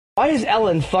Why is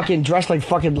Ellen fucking dressed like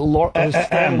fucking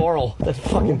Stan Laurel? That's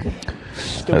fucking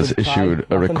stupid. Has issued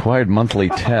a required monthly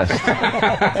test.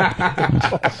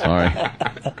 Sorry.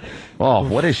 Oh,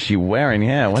 what is she wearing?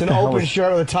 Yeah, what it's the an hell open is...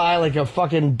 shirt with a tie like a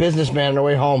fucking businessman on their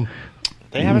way home.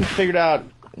 They haven't figured out.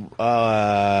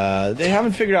 They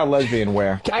haven't figured out lesbian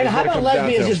wear. How about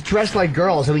lesbians just dressed like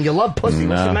girls? I mean, you love pussy.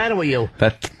 No. What's the matter with you?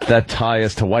 That tie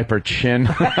is to wipe her chin.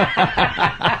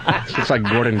 She looks like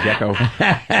Gordon Gekko.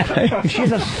 She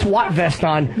has a SWAT vest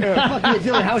on. What the fuck are you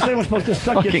doing? How is anyone supposed to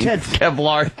suck your tits?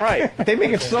 Kevlar. Right. They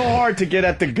make it so hard to get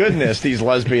at the goodness, these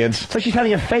lesbians. It's like she's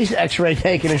having a face x-ray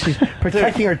taken and she's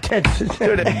protecting her tits.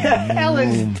 Dude,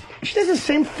 Ellen, she does the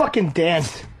same fucking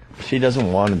dance. She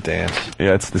doesn't want to dance.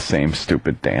 Yeah, it's the same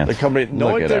stupid dance. The company,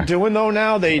 know what they're doing though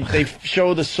now? They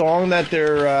show the song that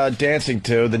they're dancing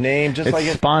to, the name, just it's like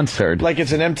sponsored. Like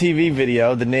it's an MTV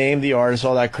video, the name, the artist,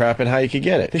 all that crap, and how you could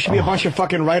get it. There should be a bunch of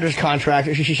fucking writers'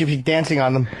 contracts. She should be dancing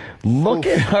on them. Look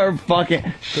at her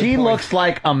fucking... She looks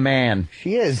like a man.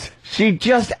 She is. She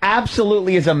just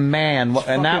absolutely is a man,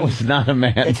 and that was not a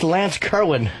man. It's Lance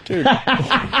Kerwin. Dude.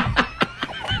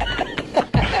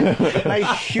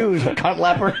 Nice shoes, cunt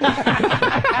leper.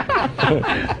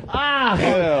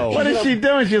 What is she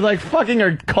doing? She's like fucking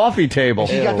her coffee table.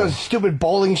 She's got those stupid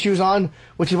bowling shoes on,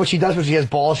 which is what she does when she has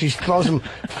balls. She throws them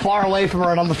far away from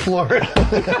her and on the floor and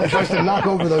tries to knock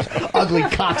over those ugly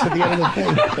cocks at the end of the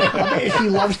thing. She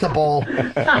loves to bowl.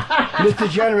 Mr.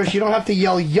 Generous, you don't have to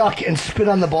yell yuck and spit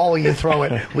on the ball when you throw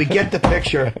it. We get the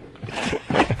picture.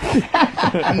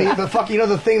 And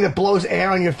the thing that blows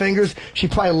air on your fingers, she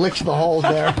probably licks the holes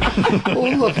there. Oh,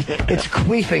 look, it's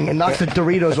queefing and knocks the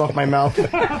Doritos off my mouth.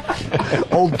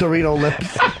 Old Dorito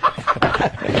lips.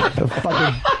 The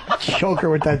fucking choker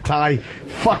with that tie.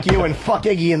 Fuck you and fuck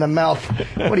Iggy in the mouth.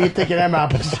 What do you think of them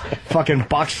apples? Fucking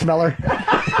box smeller.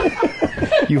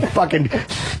 You fucking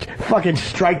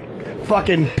strike,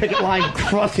 fucking picket line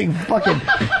crossing,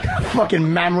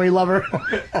 fucking memory lover.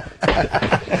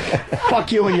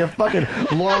 Fuck you and your fucking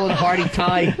Laurel and Hardy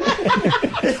tie.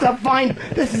 This is a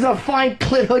fine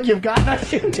clit hood you've got.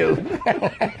 That's you too.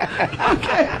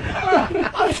 Okay.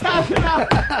 I'm stopping now.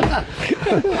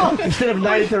 Instead of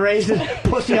night at the races,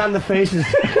 pussy on the faces.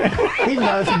 He's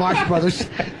not as Marx Brothers.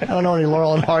 I don't know any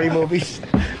Laurel and Hardy movies.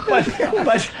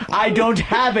 But I don't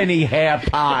have any hair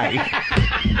pie.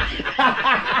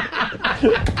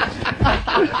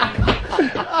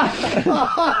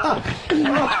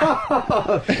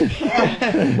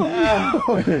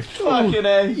 Fucking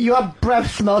A. Your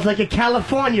breath smells like a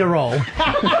California roll.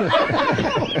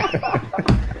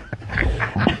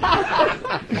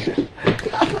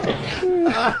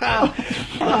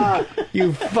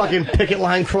 You fucking picket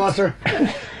line crosser.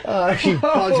 She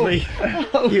bugs me.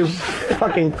 You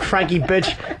fucking cranky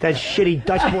bitch. That shitty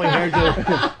Dutch boy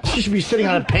hairdo. She should be sitting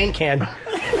on a paint can.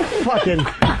 Fuck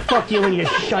you and your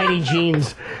shiny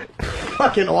jeans.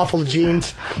 Fucking awful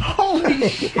jeans. Holy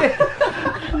shit.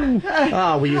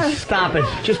 Oh, will you stop it?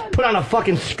 Just put on a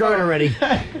fucking skirt already.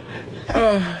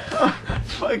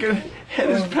 Fucking head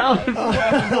is pounding.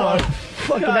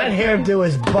 Fucking that hairdo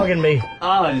is bugging me.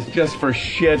 Oh, it's just for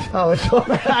shit. Oh, it's all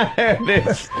that. There it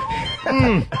is.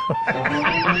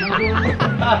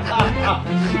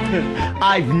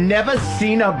 I've never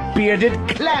seen a bearded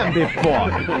clam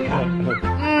before.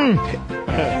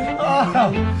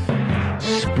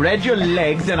 Spread your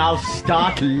legs and I'll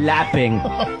start lapping.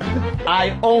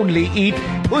 I only eat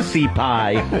pussy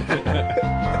pie.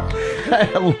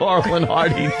 Laurel and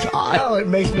Hardy tie. Oh, it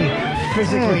makes me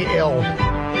physically ill.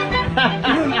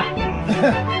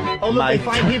 Oh, look, they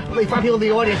find people in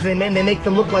the audience and they make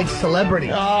them look like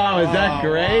celebrities. Oh, is that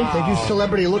great? They do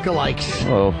celebrity lookalikes.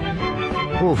 Oh.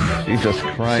 Oof, Jesus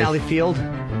Christ. Sally Field.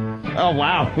 Oh,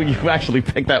 wow. You actually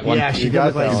picked that one. Yeah, she did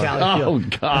look like Sally Field.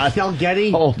 Oh, God. Estelle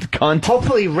Getty. Old cunt.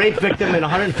 Hopefully rape victim in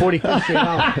 145th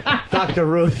Street. Dr.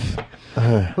 Ruth.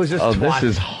 Who's this twat? This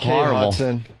is horrible.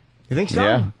 Hudson. You think so?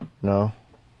 Yeah. No.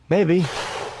 Maybe.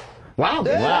 Wow.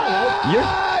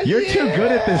 Wow. You're too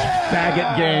good at this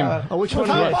faggot game. Oh, which one?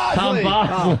 Tom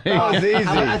Bosley. That was easy.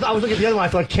 I was looking at the other one. I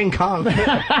thought King Kong.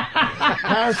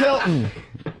 Paris Hilton.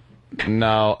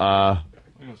 No,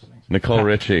 Nicole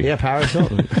Richie. Yeah, Paris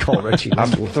Hilton. Nicole Richie.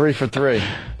 I'm 3 for 3.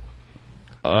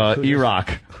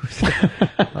 Iraq.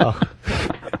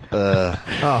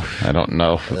 I don't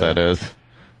know who that is.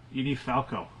 Edie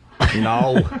Falco.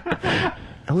 No.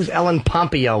 Who's Ellen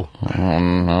Pompeo? Oh,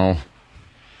 no.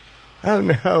 Oh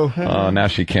no! Oh, now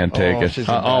she can't take it. she's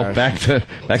Back to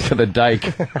the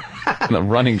dike. The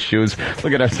running shoes.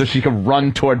 Look at her, so she can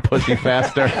run toward pussy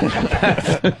faster.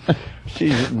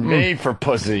 She's made for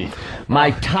pussy.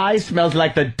 My tie smells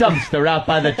like the dumpster out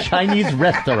by the Chinese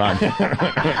restaurant.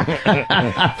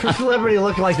 For celebrity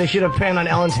lookalikes, they should have panned on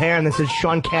Ellen's hair and then said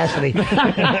Sean Cassidy.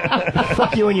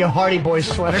 Fuck you and your Hardy Boys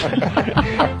sweater.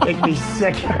 Make me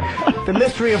sick. The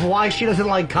mystery of why she doesn't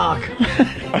like cock.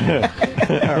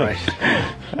 All right.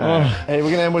 Hey,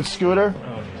 we're gonna end with Scooter.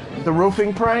 The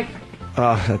roofing prank.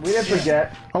 Oh, We didn't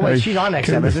forget. oh wait, she's on next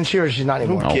time, isn't she, or she's not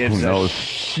anymore? Oh, Gives who knows? a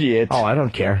shit. Oh, I don't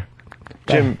care.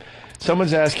 Jim,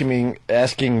 someone's asking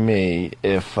me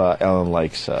if Ellen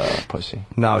likes pussy.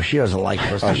 No, she doesn't like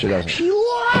pussy. Oh, she doesn't. She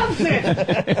loves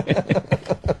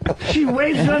it. She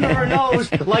waves it under her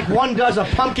nose like one does a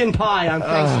pumpkin pie on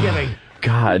Thanksgiving.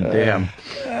 God damn.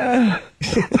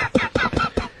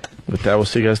 With that, we'll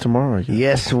see you guys tomorrow.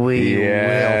 Yes, we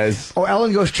Yes. will. Oh,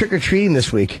 Ellen goes trick or treating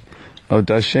this week. Oh,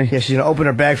 does she? Yeah, she's gonna open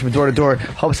her bag from door to door.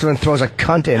 Hope someone throws a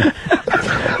cunt in.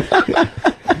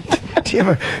 Do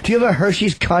you have a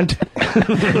Hershey's cunt?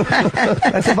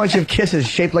 That's a bunch of kisses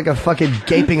shaped like a fucking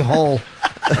gaping hole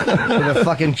with a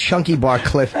fucking chunky bar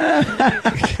clip.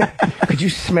 Could you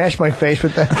smash my face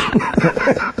with that?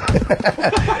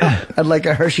 I'd like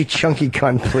a Hershey chunky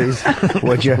cunt, please.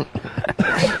 Would you?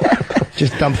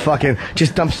 Just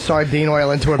dump sardine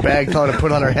oil into her bag, tell her to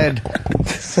put it on her head.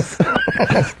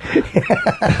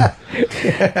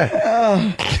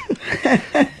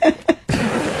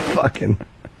 Fucking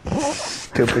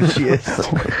stupid she is.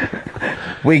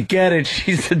 We get it.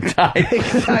 She's a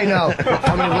dyke. I know.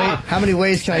 How many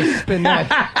ways can I spin that?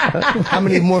 How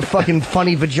many more fucking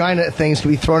funny vagina things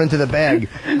can be thrown into the bag?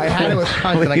 I had it with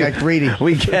cunt and I got greedy.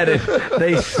 We get it.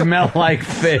 They smell like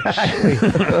fish.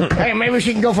 Hey, maybe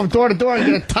she can go from door to door and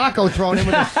get a taco thrown in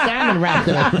with a salmon wrapped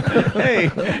in it. Hey,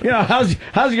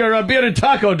 how's your bearded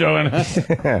taco doing?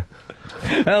 Huh?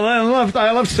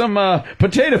 I left some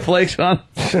potato flakes on.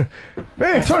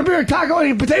 Hey, throw a beer taco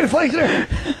and potato flakes in there.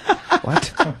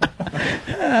 What?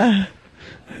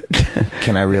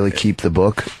 Can I really keep the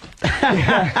book?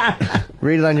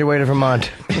 Read it on your way to Vermont.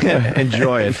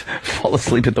 Enjoy it. Fall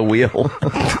asleep at the wheel.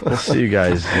 We'll see you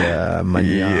guys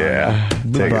Monday. Yeah.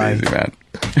 Take it easy, man.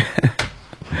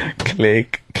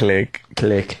 Click, click,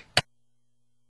 click.